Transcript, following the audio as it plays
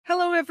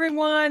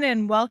everyone,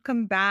 and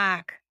welcome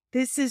back.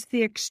 This is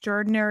the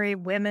Extraordinary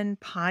Women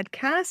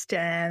podcast,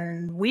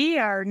 and we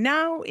are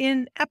now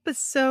in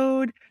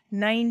episode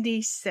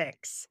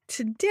 96.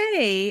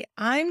 Today,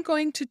 I'm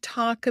going to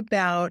talk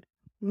about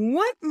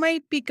what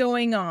might be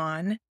going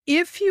on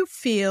if you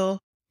feel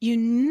you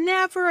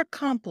never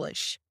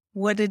accomplish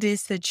what it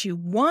is that you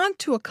want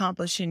to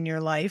accomplish in your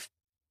life,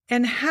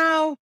 and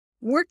how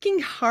working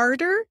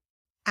harder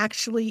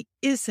actually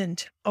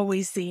isn't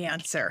always the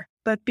answer.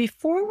 But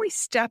before we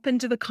step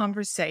into the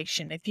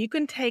conversation, if you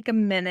can take a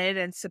minute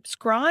and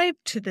subscribe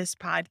to this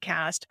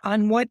podcast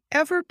on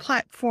whatever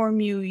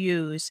platform you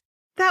use,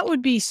 that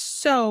would be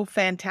so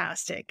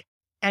fantastic.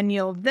 And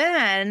you'll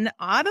then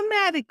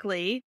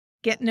automatically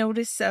get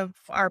notice of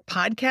our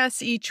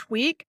podcasts each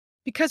week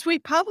because we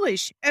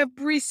publish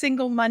every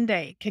single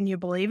Monday. Can you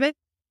believe it?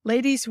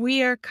 Ladies,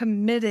 we are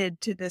committed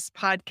to this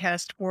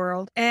podcast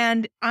world.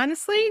 And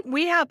honestly,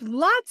 we have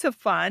lots of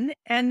fun.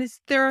 And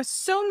there are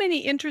so many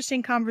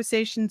interesting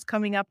conversations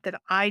coming up that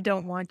I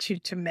don't want you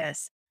to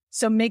miss.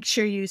 So make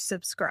sure you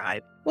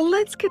subscribe. Well,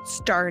 let's get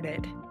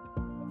started.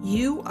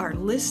 You are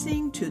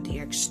listening to the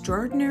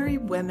Extraordinary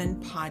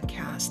Women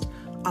podcast,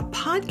 a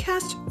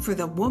podcast for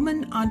the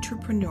woman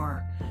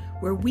entrepreneur,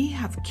 where we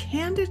have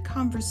candid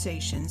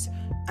conversations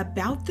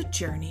about the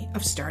journey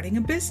of starting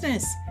a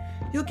business.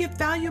 You'll get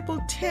valuable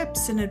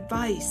tips and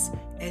advice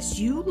as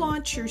you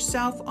launch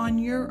yourself on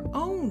your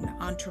own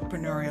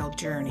entrepreneurial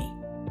journey.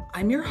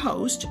 I'm your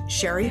host,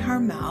 Sherry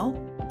Harmel,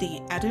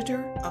 the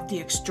editor of the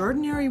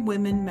Extraordinary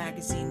Women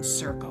magazine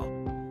Circle,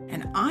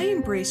 and I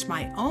embrace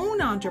my own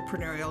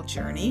entrepreneurial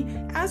journey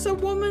as a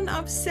woman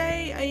of,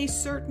 say, a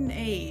certain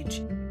age.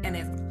 And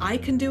if I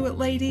can do it,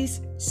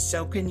 ladies,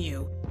 so can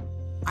you.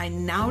 I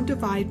now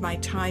divide my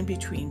time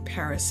between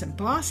Paris and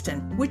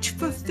Boston, which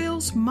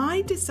fulfills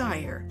my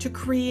desire to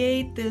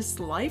create this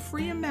life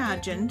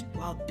reimagined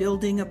while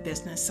building a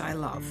business I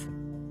love.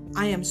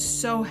 I am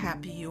so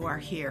happy you are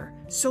here.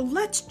 So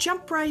let's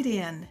jump right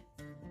in.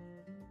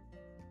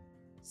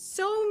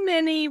 So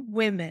many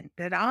women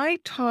that I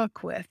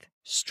talk with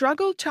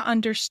struggle to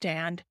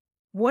understand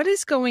what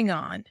is going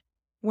on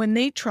when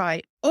they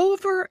try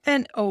over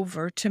and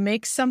over to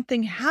make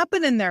something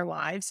happen in their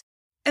lives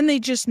and they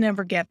just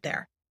never get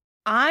there.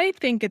 I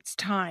think it's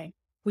time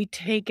we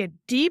take a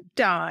deep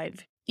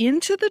dive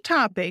into the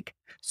topic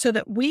so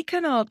that we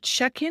can all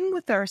check in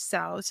with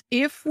ourselves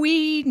if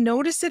we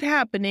notice it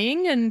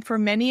happening, and for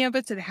many of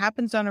us, it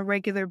happens on a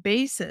regular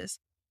basis,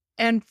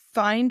 and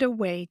find a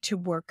way to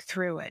work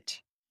through it.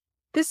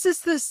 This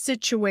is the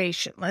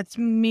situation. Let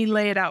me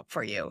lay it out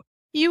for you.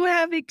 You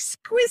have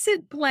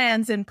exquisite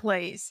plans in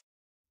place.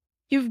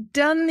 You've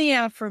done the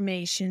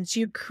affirmations.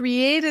 You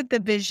created the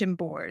vision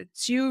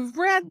boards. You've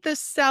read the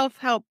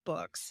self-help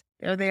books.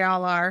 There they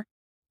all are.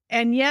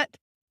 And yet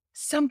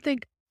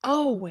something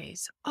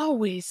always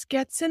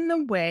gets in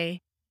the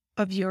way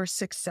of your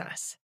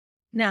success.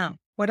 Now,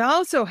 what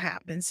also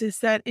happens is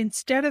that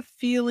instead of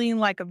feeling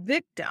like a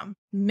victim,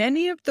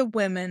 many of the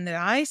women that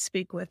I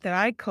speak with, that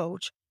I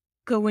coach,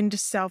 go into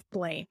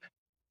self-blame.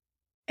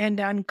 And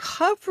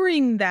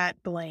uncovering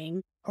that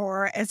blame,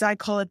 or as I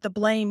call it, the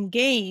blame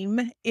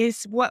game,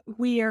 is what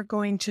we are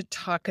going to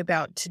talk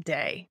about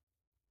today.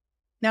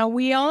 Now,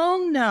 we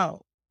all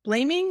know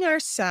blaming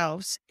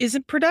ourselves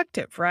isn't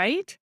productive,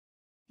 right?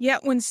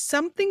 Yet when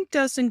something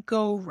doesn't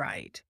go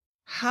right,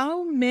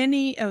 how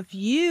many of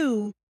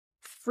you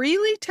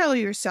freely tell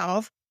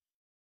yourself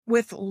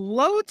with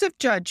loads of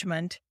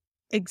judgment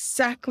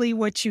exactly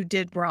what you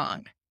did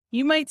wrong?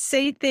 You might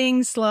say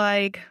things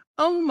like,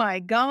 "Oh my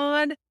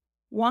God,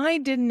 why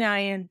didn't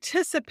I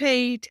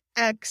anticipate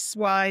X,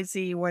 Y,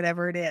 Z,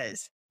 whatever it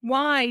is?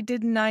 Why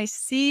didn't I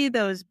see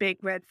those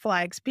big red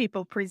flags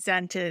people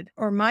presented?"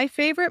 Or my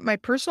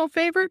personal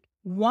favorite,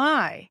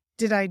 why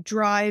did I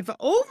drive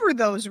over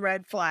those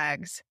red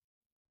flags?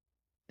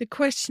 The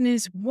question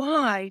is,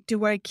 why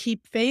do I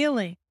keep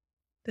failing?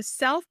 The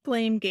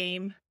self-blame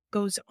game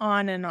goes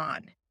on and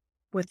on.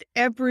 With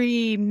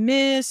every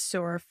miss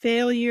or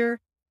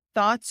failure,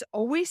 thoughts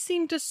always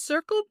seem to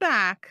circle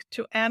back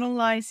to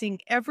analyzing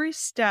every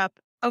step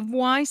of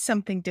why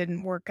something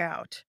didn't work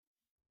out.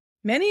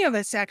 Many of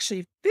us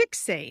actually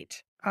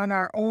fixate on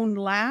our own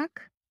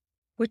lack,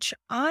 which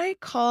I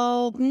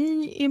call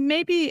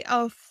maybe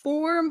a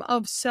form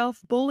of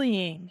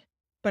self-bullying.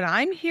 But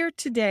I'm here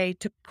today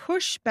to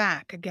push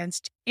back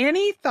against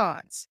any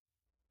thoughts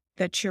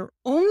that your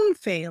own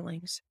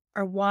failings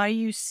are why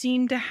you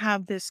seem to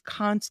have this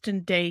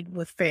constant date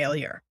with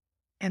failure.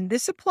 And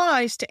this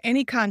applies to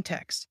any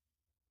context,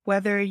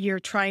 whether you're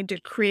trying to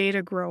create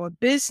or grow a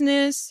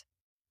business,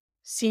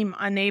 seem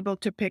unable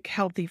to pick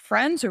healthy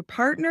friends or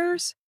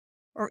partners,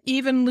 or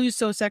even lose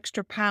those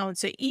extra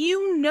pounds that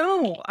you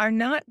know are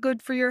not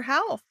good for your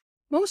health.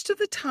 Most of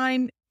the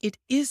time, it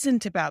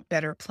isn't about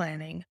better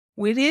planning.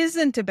 It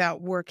isn't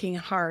about working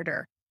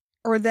harder,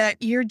 or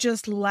that you're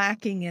just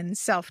lacking in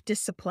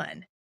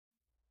self-discipline.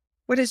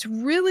 What is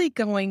really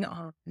going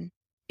on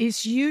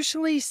is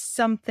usually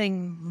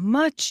something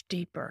much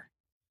deeper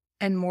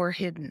and more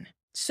hidden.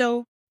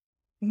 So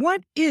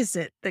What is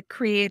it that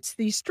creates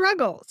these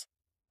struggles?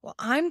 Well,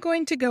 I'm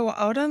going to go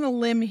out on a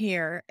limb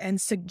here and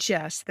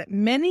suggest that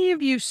many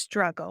of you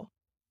struggle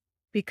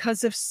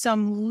because of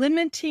some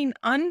limiting,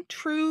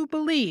 untrue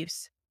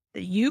beliefs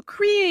that you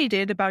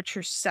created about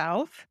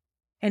yourself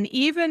and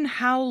even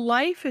how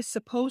life is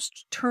supposed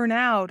to turn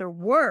out or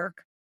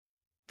work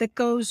that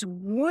goes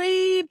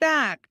way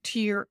back to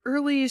your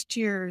earliest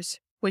years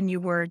when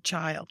you were a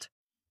child.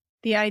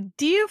 The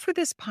idea for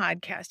this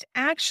podcast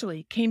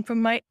actually came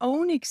from my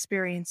own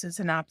experiences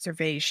and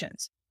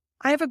observations.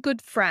 I have a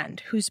good friend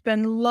who's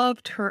been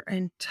loved her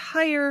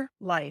entire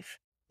life,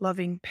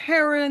 loving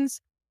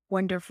parents,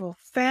 wonderful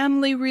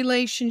family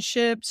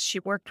relationships. She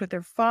worked with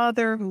her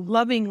father, who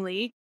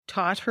lovingly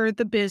taught her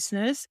the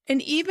business,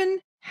 and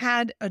even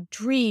had a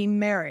dream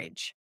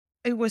marriage.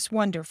 It was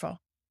wonderful.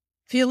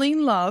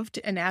 Feeling loved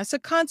and, as a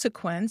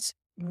consequence,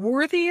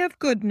 worthy of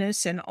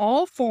goodness in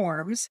all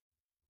forms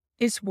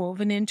is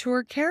woven into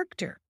her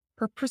character,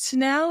 her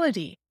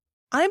personality.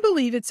 I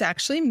believe it's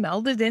actually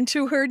melded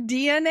into her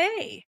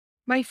DNA.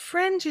 My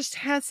friend just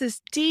has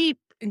this deep,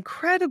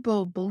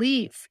 incredible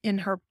belief in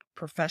her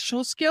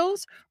professional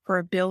skills, her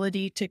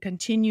ability to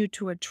continue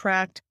to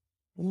attract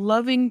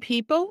loving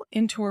people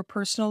into her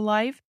personal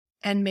life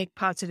and make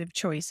positive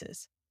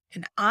choices.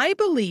 And I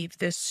believe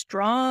this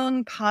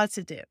strong,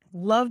 positive,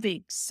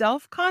 loving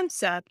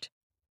self-concept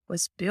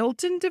was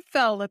built and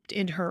developed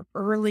in her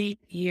early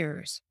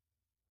years.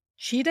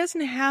 She doesn't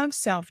have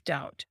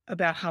self-doubt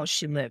about how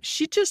she lives.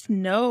 She just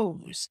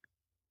knows.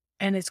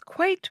 And it's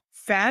quite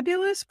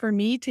fabulous for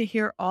me to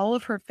hear all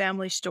of her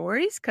family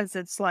stories because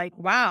it's like,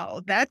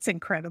 wow, that's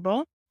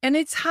incredible. And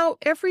it's how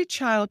every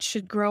child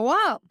should grow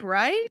up,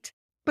 right?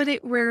 But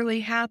it rarely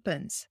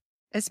happens.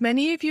 As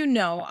many of you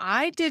know,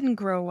 I didn't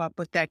grow up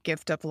with that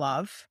gift of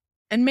love,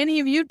 and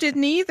many of you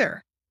didn't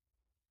either.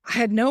 I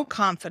had no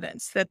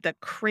confidence that the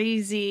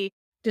crazy,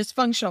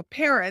 dysfunctional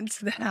parents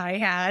that I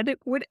had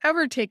would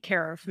ever take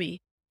care of me.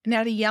 And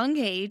at a young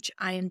age,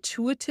 I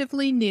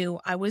intuitively knew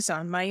I was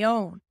on my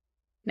own.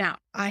 Now,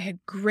 I had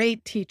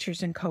great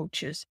teachers and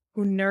coaches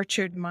who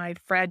nurtured my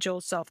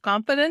fragile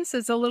self-confidence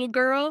as a little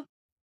girl,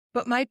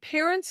 but my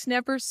parents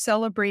never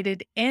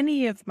celebrated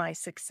any of my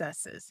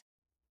successes.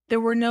 There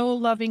were no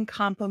loving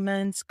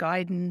compliments,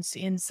 guidance,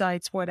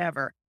 insights,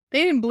 whatever.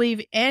 They didn't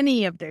believe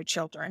any of their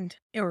children,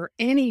 or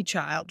any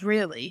child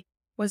really,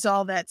 was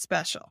all that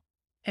special.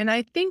 And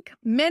I think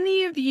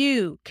many of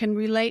you can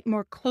relate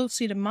more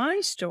closely to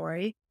my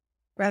story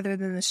rather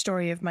than the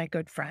story of my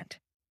good friend.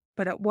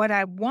 But what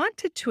I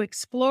wanted to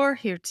explore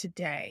here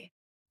today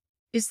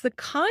is the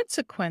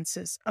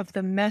consequences of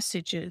the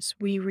messages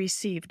we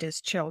received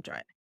as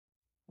children.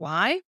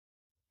 Why?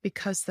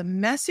 Because the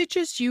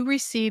messages you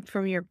received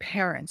from your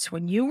parents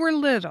when you were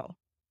little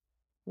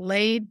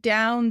laid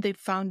down the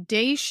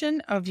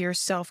foundation of your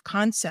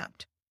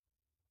self-concept.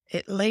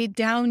 It laid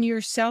down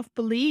your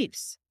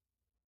self-beliefs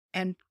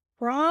and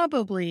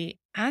probably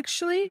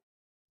actually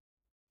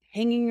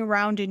hanging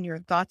around in your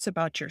thoughts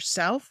about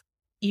yourself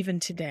even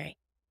today.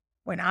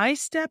 When I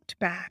stepped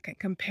back and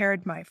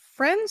compared my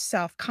friend's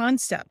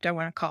self-concept, I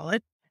want to call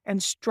it,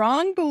 and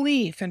strong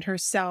belief in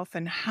herself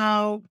and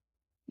how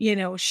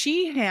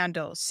she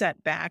handles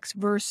setbacks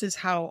versus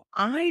how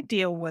I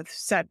deal with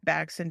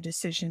setbacks and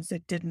decisions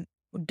that didn't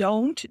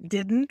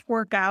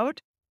work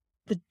out,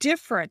 the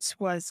difference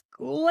was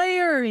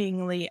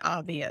glaringly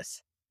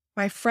obvious.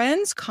 My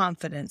friend's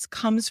confidence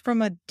comes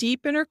from a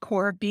deep inner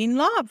core of being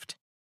loved,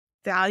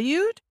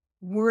 valued,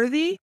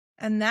 worthy,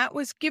 and that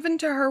was given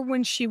to her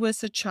when she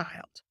was a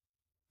child.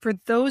 For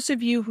those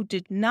of you who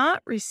did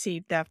not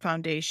receive that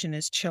foundation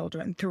as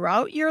children,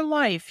 throughout your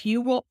life, you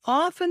will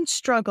often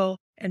struggle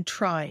and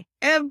try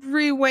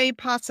every way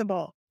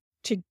possible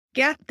to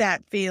get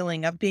that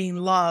feeling of being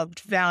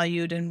loved,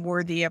 valued, and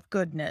worthy of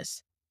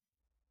goodness.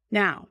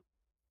 Now,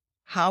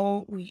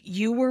 how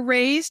you were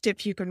raised,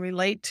 if you can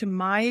relate to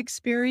my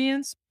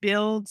experience,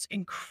 builds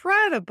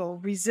incredible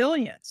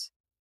resilience,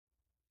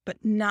 but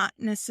not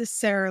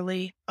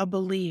necessarily a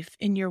belief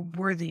in your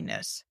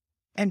worthiness.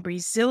 And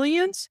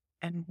resilience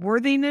and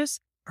worthiness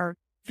are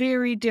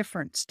very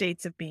different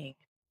states of being.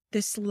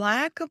 This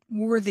lack of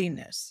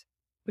worthiness,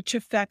 which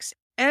affects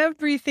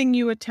everything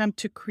you attempt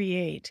to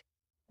create,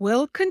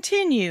 will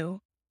continue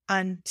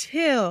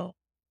until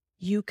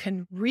you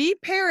can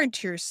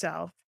reparent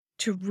yourself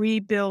to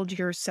rebuild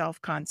your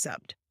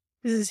self-concept.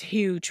 This is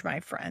huge,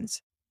 my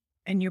friends.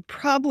 And you're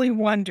probably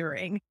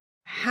wondering,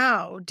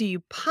 how do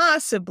you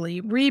possibly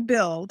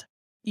rebuild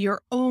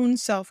your own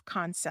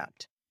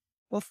self-concept?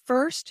 Well,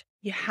 first,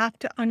 you have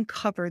to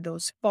uncover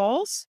those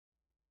false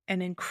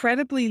and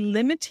incredibly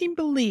limiting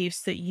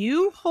beliefs that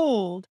you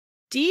hold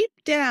deep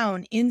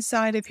down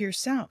inside of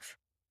yourself.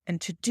 And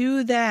to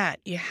do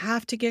that, you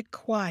have to get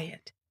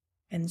quiet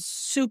and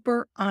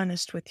super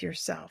honest with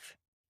yourself.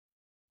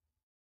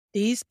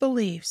 These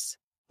beliefs,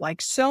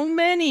 like so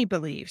many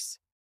beliefs,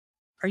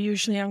 are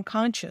usually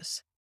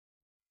unconscious.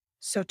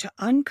 So to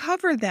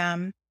uncover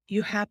them,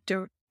 you have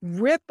to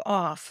rip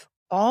off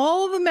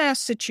all the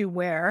masks that you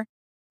wear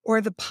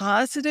or the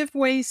positive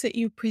ways that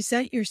you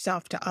present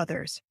yourself to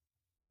others.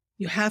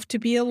 You have to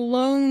be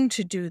alone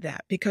to do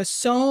that because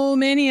so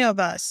many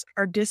of us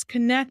are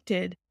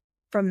disconnected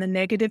from the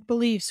negative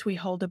beliefs we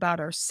hold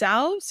about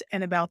ourselves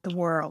and about the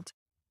world.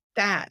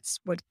 That's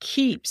what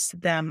keeps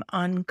them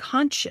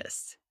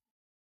unconscious.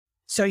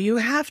 So you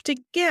have to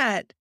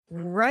get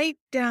right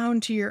down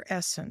to your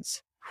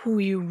essence, who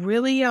you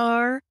really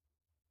are,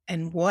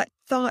 and what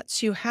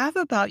thoughts you have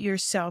about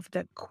yourself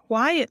that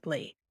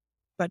quietly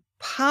but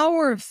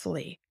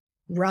powerfully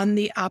run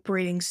the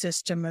operating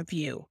system of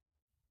you.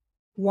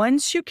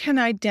 Once you can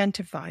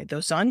identify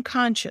those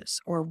unconscious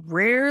or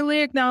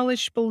rarely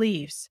acknowledged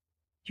beliefs,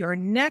 your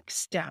next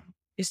step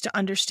is to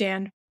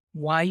understand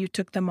why you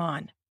took them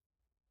on.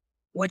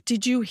 What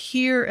did you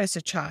hear as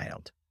a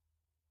child?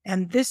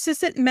 And this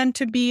isn't meant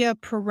to be a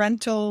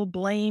parental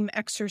blame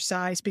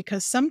exercise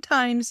because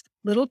sometimes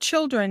little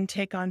children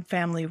take on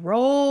family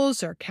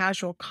roles or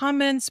casual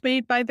comments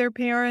made by their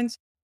parents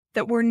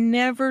that were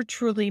never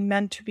truly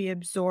meant to be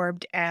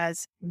absorbed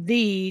as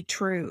the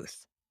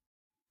truth.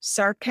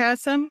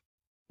 Sarcasm,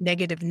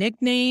 negative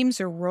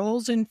nicknames, or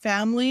roles in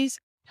families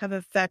have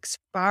effects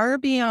far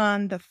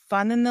beyond the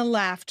fun and the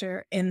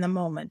laughter in the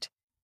moment.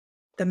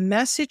 The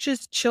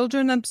messages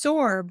children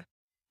absorb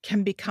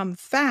can become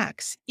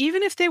facts,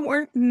 even if they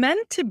weren't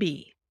meant to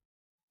be.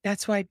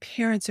 That's why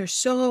parents are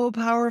so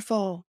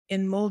powerful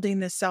in molding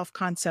the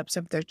self-concepts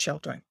of their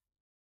children.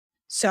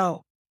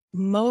 So,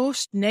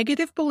 most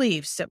negative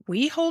beliefs that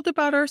we hold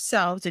about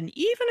ourselves and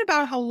even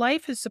about how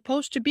life is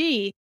supposed to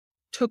be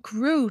took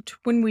root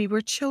when we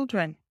were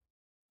children.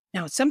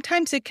 Now,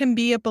 sometimes it can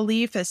be a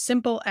belief as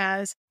simple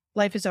as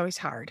life is always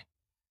hard.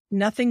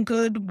 Nothing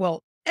good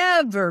will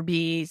ever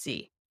be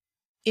easy.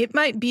 It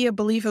might be a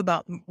belief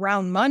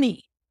around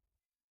money.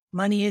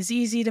 Money is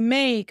easy to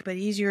make, but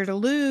easier to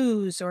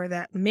lose, or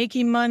that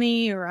making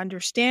money or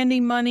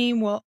understanding money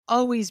will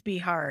always be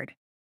hard.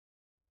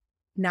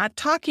 Not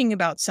talking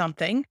about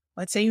something,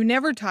 let's say you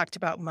never talked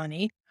about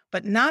money,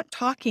 but not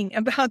talking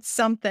about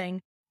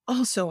something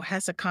also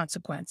has a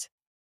consequence.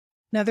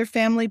 Another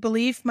family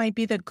belief might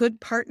be that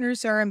good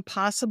partners are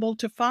impossible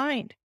to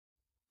find.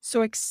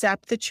 So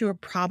accept that you are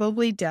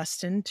probably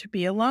destined to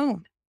be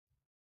alone.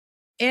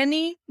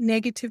 Any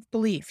negative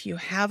belief you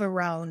have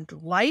around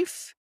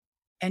life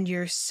and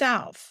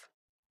yourself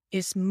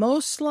is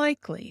most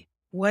likely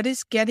what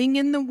is getting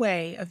in the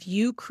way of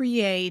you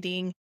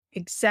creating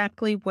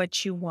exactly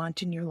what you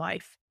want in your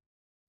life.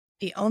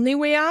 The only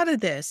way out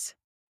of this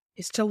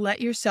is to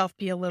let yourself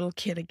be a little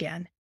kid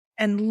again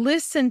and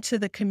listen to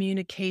the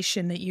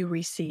communication that you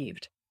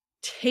received.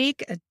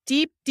 Take a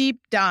deep, deep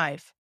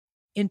dive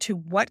into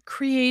what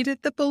created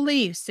the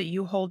beliefs that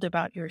you hold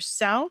about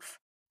yourself,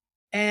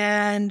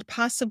 and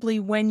possibly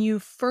when you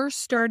first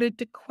started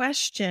to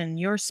question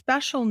your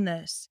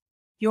specialness,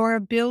 your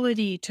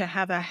ability to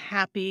have a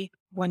happy,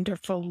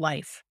 wonderful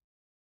life.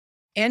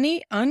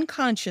 Any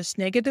unconscious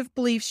negative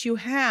beliefs you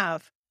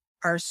have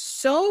are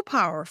so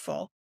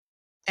powerful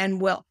and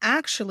will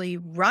actually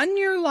run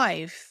your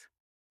life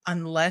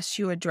unless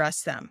you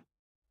address them.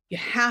 You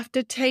have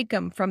to take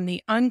them from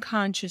the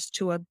unconscious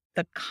to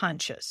the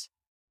conscious.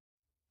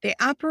 They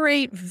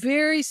operate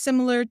very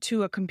similar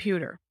to a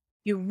computer.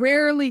 You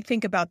rarely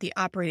think about the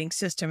operating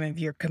system of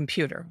your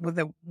computer,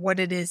 what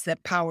it is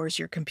that powers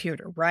your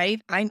computer, right?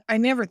 I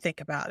never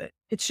think about it.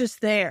 It's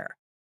just there,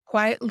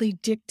 quietly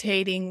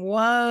dictating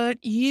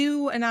what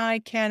you and I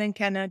can and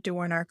cannot do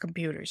on our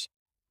computers.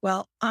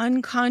 Well,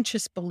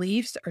 unconscious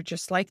beliefs are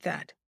just like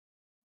that.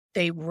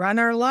 They run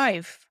our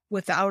life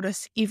without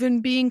us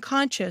even being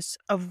conscious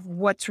of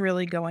what's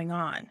really going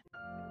on.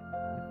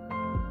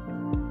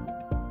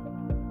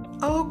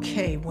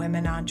 Okay,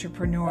 women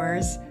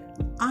entrepreneurs,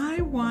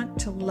 I want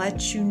to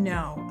let you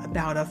know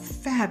about a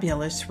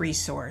fabulous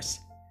resource.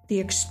 The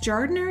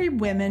Extraordinary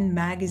Women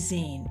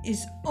magazine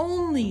is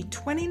only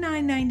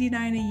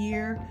 $29.99 a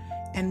year,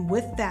 and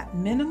with that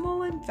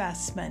minimal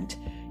investment,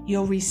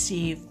 you'll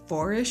receive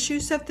 4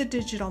 issues of the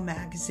digital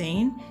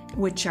magazine,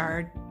 which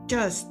are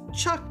just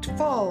chocked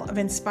full of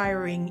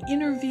inspiring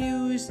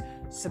interviews,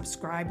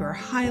 subscriber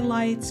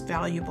highlights,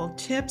 valuable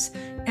tips,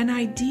 and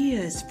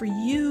ideas for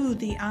you,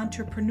 the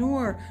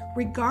entrepreneur,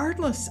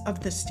 regardless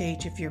of the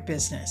stage of your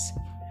business.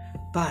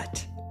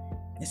 But,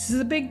 this is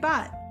a big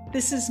but,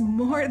 this is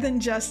more than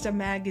just a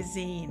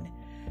magazine.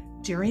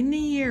 During the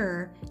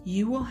year,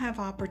 you will have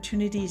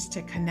opportunities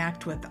to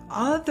connect with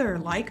other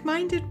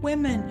like-minded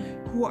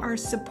women who are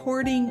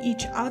supporting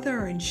each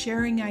other and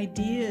sharing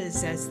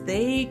ideas as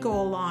they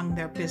go along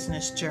their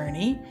business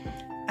journey,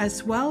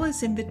 as well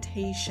as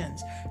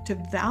invitations to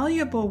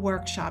valuable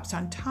workshops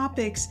on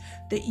topics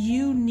that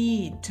you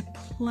need to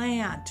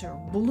plant or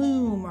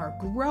bloom or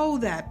grow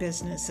that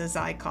business, as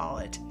I call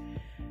it.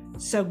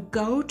 So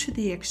go to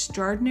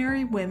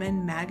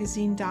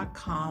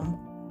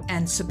theextraordinarywomenmagazine.com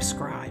and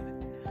subscribe.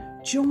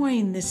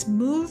 Join this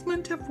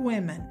movement of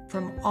women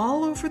from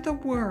all over the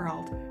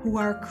world who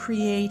are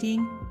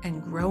creating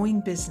and growing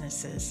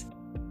businesses.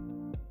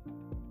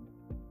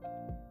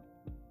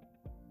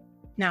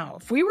 Now,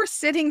 if we were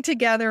sitting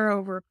together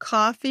over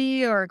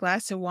coffee or a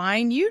glass of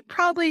wine, you'd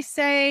probably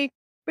say,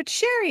 "But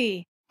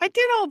Sherry, I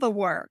did all the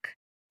work.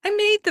 I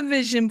made the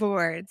vision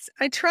boards.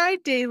 I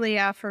tried daily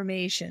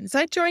affirmations.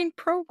 I joined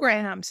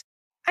programs.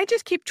 I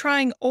just keep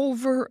trying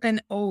over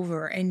and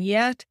over, and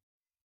yet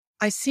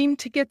I seem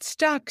to get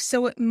stuck,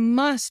 so it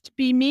must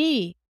be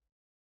me.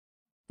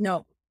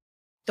 No,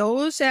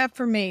 those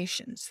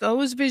affirmations,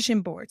 those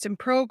vision boards and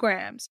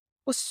programs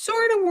will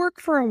sort of work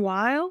for a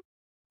while,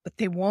 but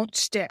they won't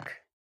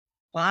stick.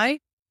 Why?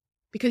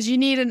 Because you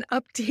need an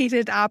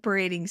updated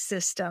operating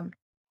system.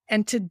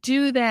 And to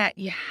do that,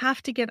 you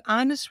have to get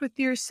honest with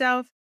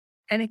yourself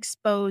and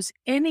expose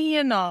any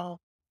and all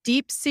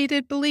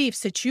deep-seated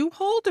beliefs that you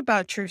hold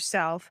about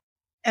yourself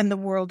and the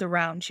world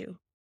around you.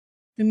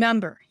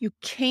 Remember, you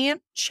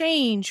can't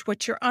change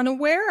what you're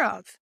unaware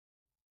of.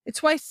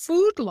 It's why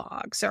food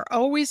logs are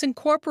always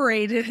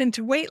incorporated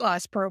into weight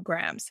loss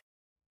programs.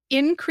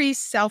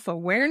 Increased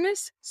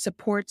self-awareness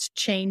supports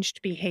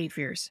changed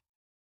behaviors.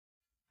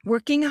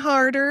 Working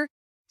harder,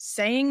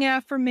 saying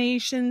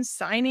affirmations,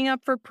 signing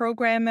up for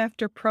program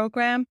after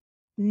program,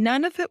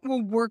 none of it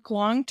will work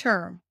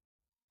long-term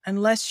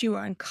unless you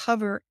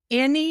uncover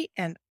any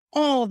and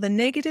all the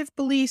negative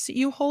beliefs that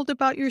you hold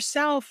about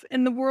yourself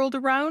and the world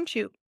around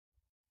you.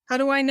 How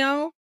do I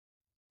know?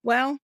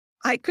 Well,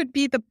 I could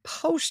be the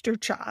poster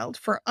child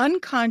for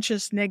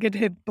unconscious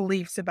negative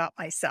beliefs about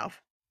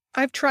myself.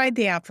 I've tried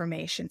the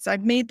affirmations.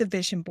 I've made the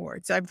vision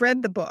boards. I've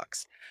read the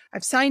books.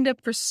 I've signed up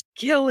for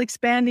skill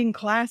expanding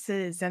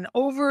classes and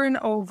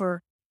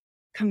over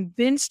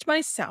convinced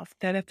myself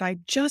that if I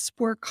just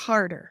work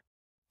harder,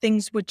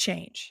 things would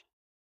change.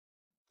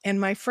 And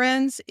my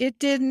friends, it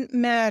didn't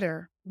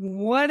matter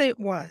what it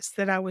was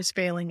that I was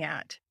failing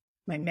at.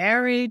 My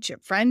marriage, a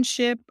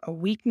friendship, a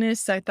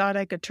weakness I thought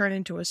I could turn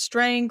into a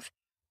strength,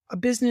 a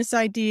business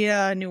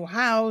idea, a new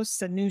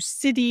house, a new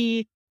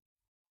city.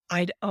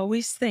 I'd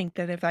always think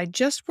that if I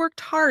just worked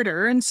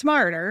harder and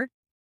smarter,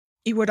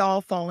 it would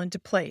all fall into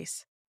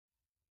place.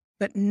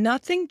 But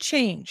nothing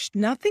changed,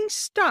 nothing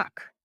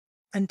stuck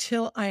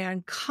until I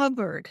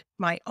uncovered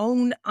my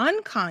own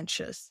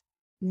unconscious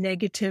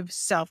negative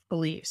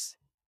self-beliefs.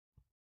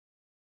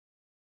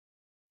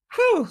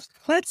 Whew,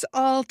 let's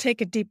all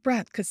take a deep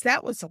breath because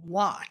that was a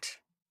lot.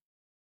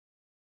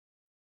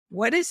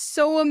 What is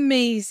so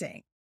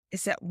amazing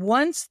is that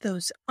once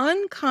those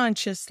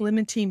unconscious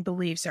limiting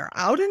beliefs are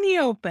out in the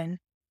open,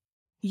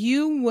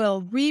 you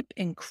will reap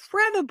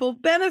incredible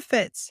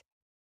benefits.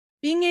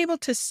 Being able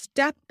to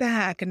step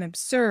back and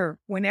observe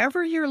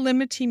whenever your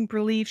limiting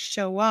beliefs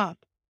show up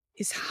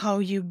is how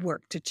you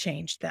work to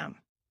change them.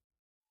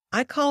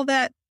 I call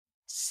that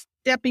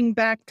stepping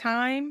back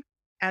time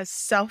as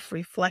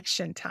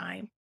self-reflection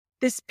time.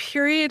 This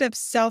period of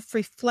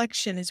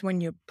self-reflection is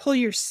when you pull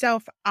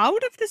yourself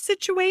out of the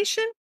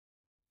situation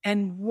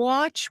and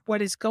watch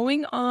what is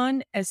going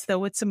on as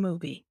though it's a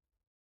movie.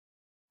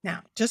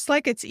 Now, just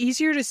like it's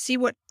easier to see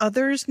what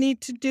others need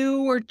to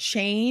do or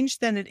change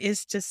than it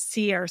is to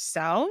see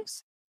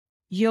ourselves,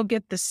 you'll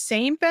get the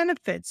same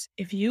benefits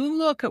if you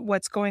look at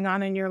what's going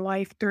on in your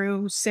life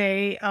through,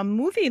 say, a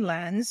movie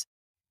lens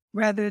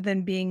rather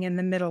than being in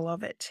the middle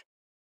of it.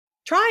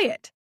 Try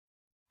it.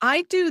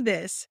 I do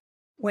this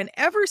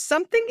whenever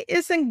something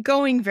isn't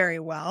going very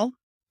well,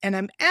 and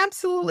I'm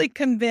absolutely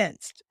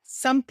convinced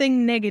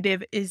something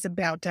negative is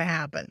about to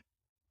happen.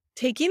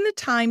 Taking the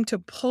time to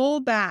pull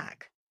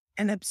back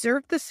and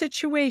observe the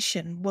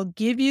situation will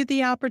give you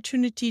the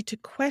opportunity to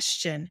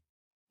question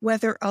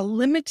whether a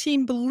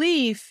limiting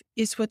belief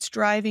is what's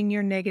driving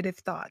your negative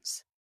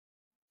thoughts.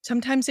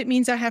 Sometimes it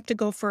means I have to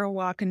go for a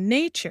walk in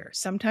nature.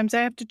 Sometimes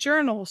I have to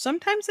journal.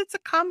 Sometimes it's a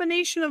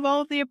combination of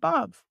all of the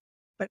above.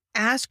 But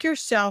ask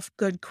yourself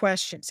good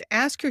questions.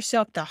 Ask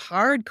yourself the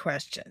hard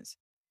questions.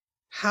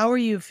 How are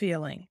you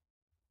feeling?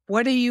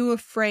 What are you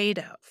afraid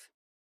of?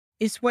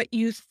 Is what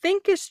you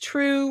think is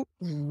true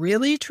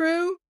really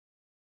true?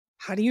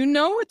 How do you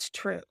know it's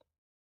true?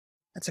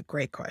 That's a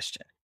great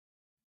question.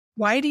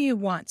 Why do you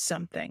want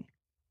something?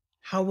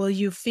 How will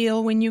you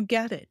feel when you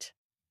get it?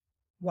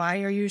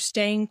 Why are you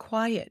staying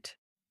quiet?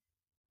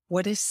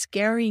 What is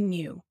scaring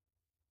you?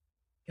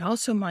 You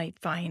also might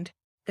find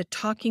that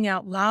talking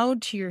out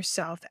loud to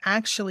yourself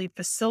actually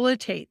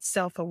facilitates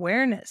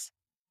self-awareness.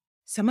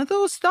 Some of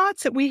those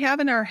thoughts that we have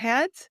in our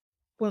heads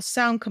will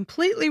sound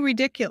completely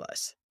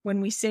ridiculous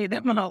when we say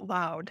them out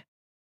loud.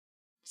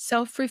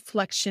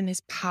 Self-reflection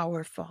is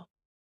powerful.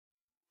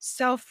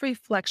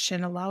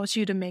 Self-reflection allows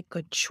you to make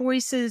good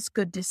choices,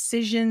 good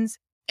decisions,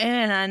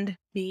 and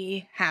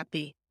be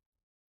happy.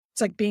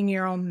 It's like being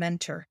your own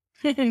mentor.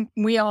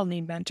 We all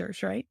need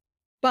mentors, right?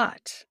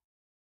 But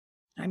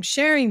I'm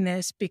sharing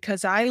this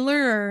because I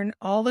learn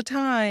all the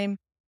time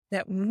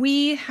that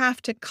we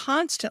have to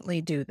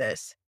constantly do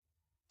this.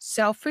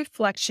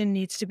 Self-reflection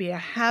needs to be a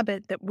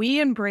habit that we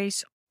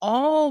embrace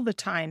all the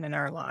time in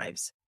our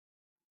lives.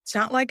 It's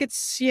not like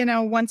it's,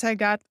 once I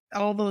got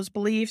all those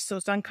beliefs,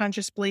 those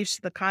unconscious beliefs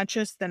to the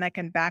conscious, then I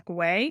can back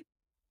away.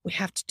 We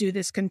have to do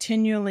this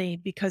continually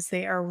because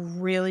they are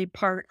really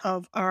part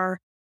of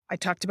I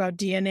talked about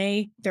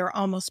DNA. They're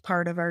almost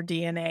part of our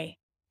DNA.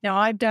 Now,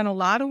 I've done a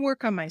lot of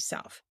work on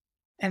myself,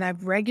 and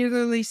I've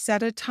regularly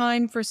set a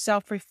time for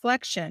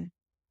self-reflection.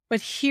 But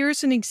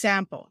here's an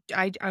example.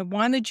 I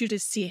wanted you to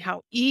see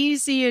how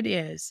easy it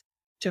is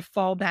to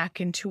fall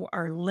back into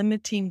our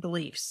limiting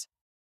beliefs.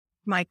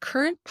 My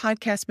current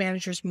podcast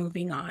manager is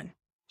moving on.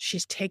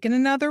 She's taken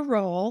another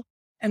role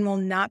and will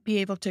not be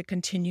able to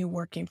continue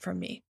working for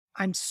me.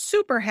 I'm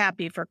super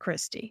happy for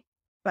Christy,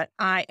 but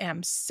I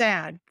am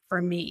sad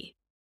for me.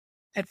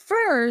 At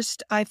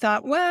first, I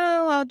thought,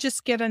 well, I'll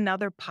just get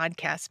another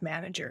podcast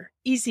manager.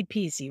 Easy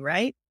peasy,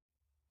 right?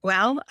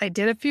 Well, I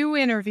did a few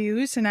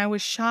interviews and I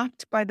was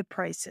shocked by the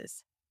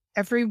prices.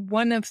 Every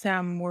one of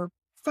them were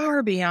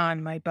far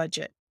beyond my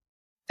budget.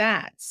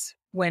 That's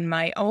when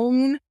my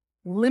own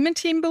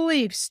limiting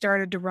beliefs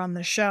started to run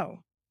the show.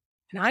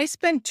 And I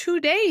spent 2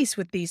 days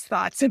with these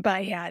thoughts in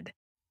my head.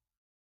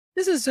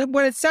 This is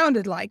what it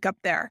sounded like up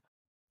there.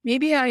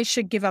 Maybe I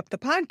should give up the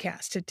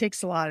podcast. It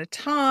takes a lot of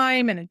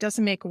time and it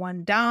doesn't make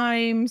one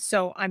dime.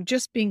 So I'm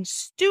just being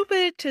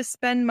stupid to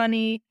spend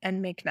money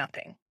and make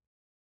nothing.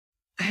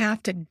 I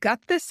have to gut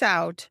this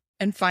out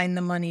and find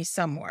the money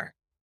somewhere.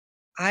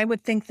 I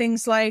would think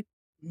things like,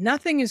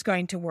 nothing is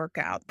going to work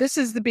out. This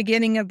is the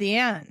beginning of the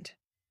end.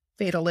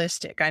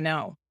 Fatalistic, I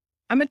know.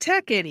 I'm a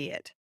tech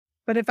idiot.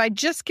 But if I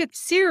just get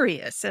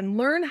serious and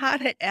learn how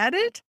to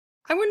edit,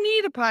 I wouldn't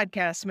need a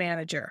podcast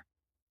manager.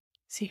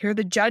 See, hear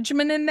the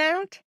judgment in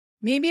that?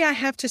 Maybe I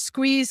have to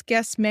squeeze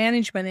guest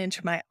management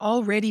into my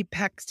already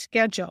packed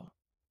schedule.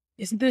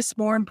 Isn't this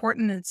more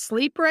important than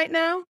sleep right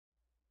now?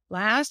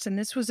 Last, and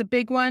this was a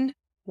big one,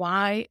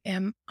 why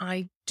am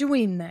I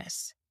doing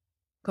this?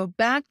 Go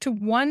back to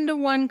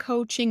one-to-one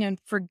coaching and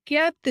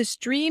forget this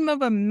dream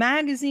of a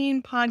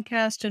magazine,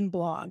 podcast, and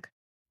blog.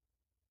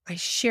 I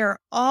share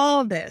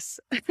all this.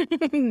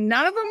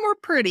 None of them were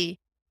pretty,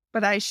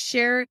 but I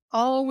share it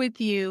all with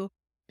you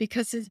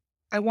because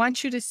I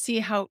want you to see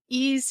how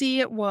easy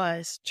it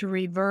was to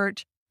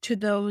revert to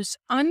those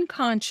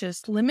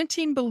unconscious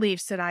limiting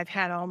beliefs that I've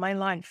had all my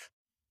life.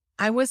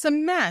 I was a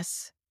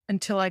mess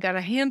until I got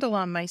a handle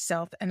on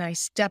myself and I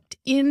stepped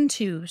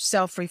into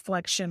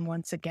self-reflection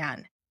once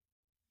again.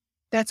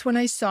 That's when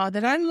I saw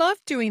that I love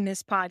doing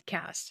this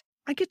podcast.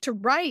 I get to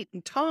write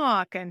and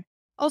talk and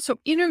also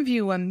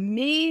interview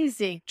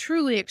amazing,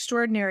 truly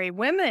extraordinary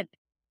women.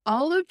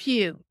 All of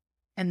you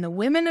and the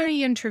women I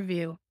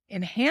interview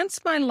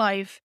enhance my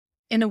life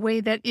in a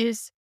way that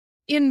is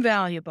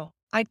invaluable.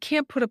 I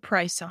can't put a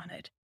price on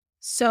it.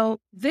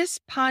 So this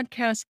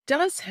podcast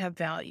does have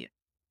value.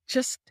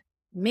 Just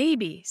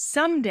maybe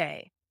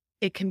someday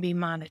it can be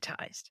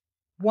monetized.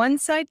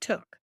 Once I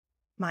took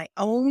my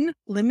own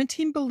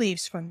limiting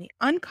beliefs from the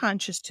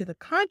unconscious to the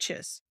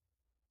conscious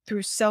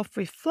through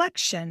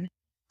self-reflection,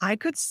 I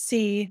could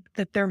see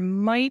that there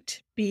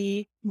might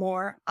be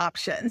more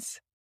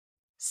options.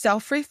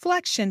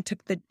 Self-reflection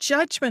took the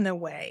judgment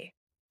away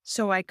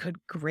so I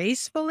could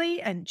gracefully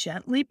and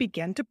gently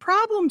begin to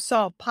problem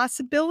solve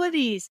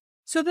possibilities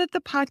so that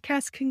the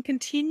podcast can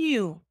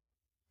continue.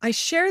 I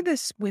share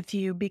this with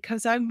you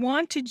because I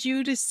wanted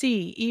you to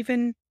see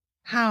even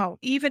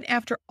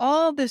after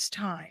all this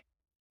time,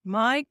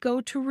 my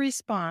go-to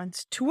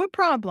response to a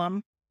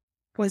problem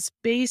was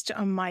based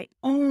on my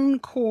own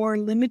core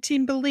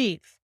limiting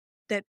belief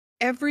that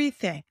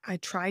everything I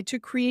try to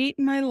create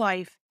in my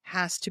life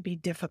has to be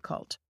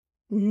difficult.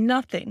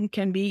 Nothing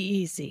can be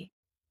easy.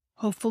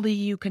 Hopefully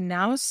you can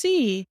now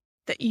see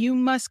that you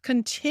must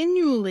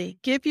continually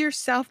give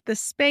yourself the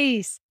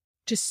space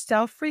to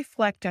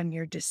self-reflect on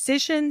your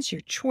decisions,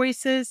 your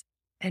choices,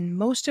 and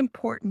most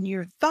important,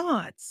 your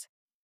thoughts,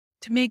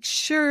 to make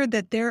sure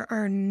that there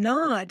are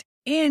not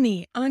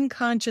any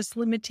unconscious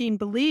limiting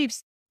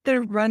beliefs that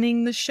are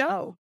running the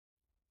show.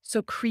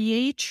 So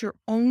create your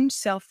own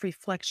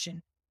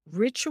self-reflection,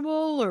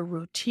 ritual or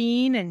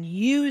routine, and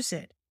use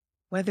it,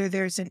 whether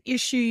there's an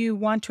issue you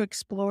want to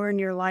explore in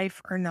your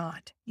life or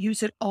not.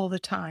 Use it all the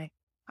time.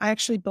 I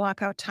actually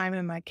block out time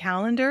in my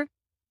calendar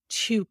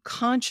to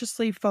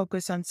consciously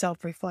focus on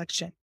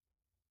self-reflection.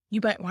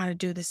 You might want to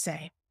do the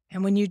same.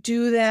 And when you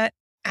do that,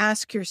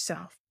 ask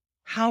yourself,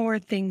 how are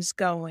things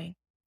going?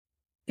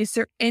 Is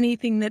there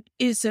anything that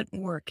isn't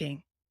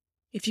working?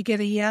 If you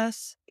get a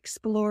yes,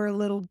 explore a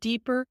little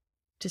deeper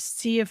to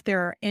see if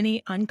there are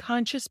any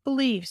unconscious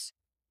beliefs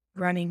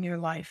running your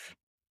life.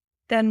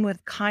 Then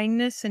with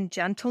kindness and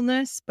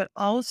gentleness, but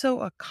also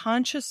a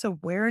conscious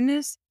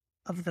awareness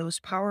of those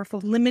powerful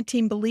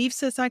limiting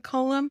beliefs, as I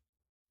call them,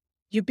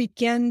 you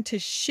begin to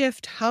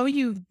shift how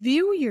you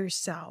view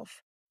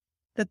yourself,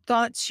 the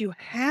thoughts you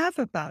have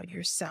about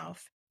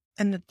yourself,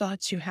 and the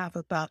thoughts you have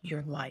about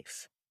your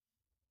life.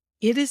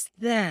 It is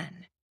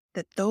then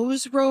that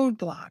those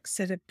roadblocks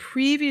that had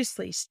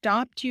previously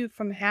stopped you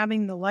from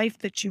having the life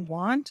that you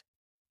want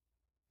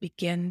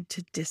begin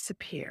to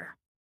disappear.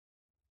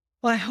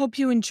 Well, I hope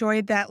you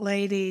enjoyed that,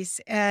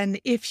 ladies. And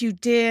if you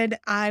did,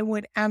 I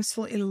would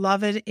absolutely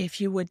love it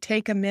if you would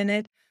take a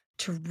minute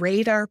to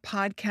rate our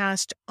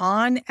podcast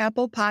on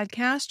Apple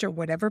Podcast or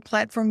whatever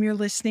platform you're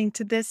listening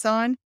to this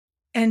on,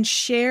 and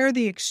share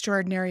the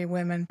Extraordinary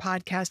Women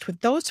podcast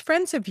with those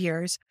friends of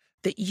yours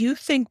that you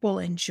think will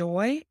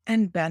enjoy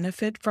and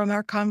benefit from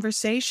our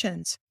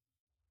conversations.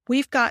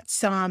 We've got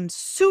some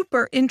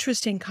super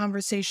interesting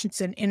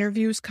conversations and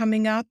interviews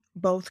coming up,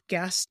 both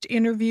guest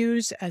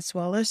interviews as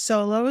well as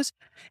solos.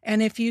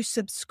 And if you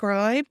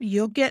subscribe,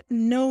 you'll get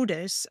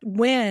notice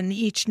when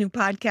each new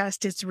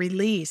podcast is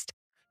released.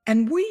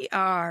 And we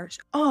are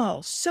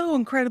all so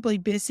incredibly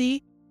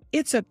busy.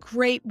 It's a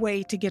great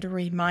way to get a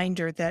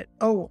reminder that,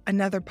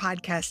 another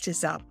podcast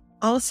is up.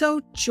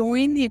 Also,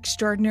 join the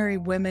Extraordinary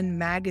Women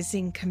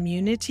magazine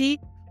community.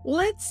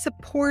 Let's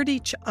support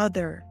each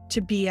other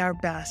to be our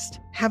best.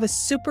 Have a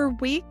super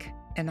week,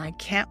 and I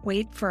can't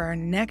wait for our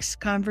next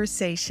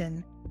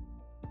conversation.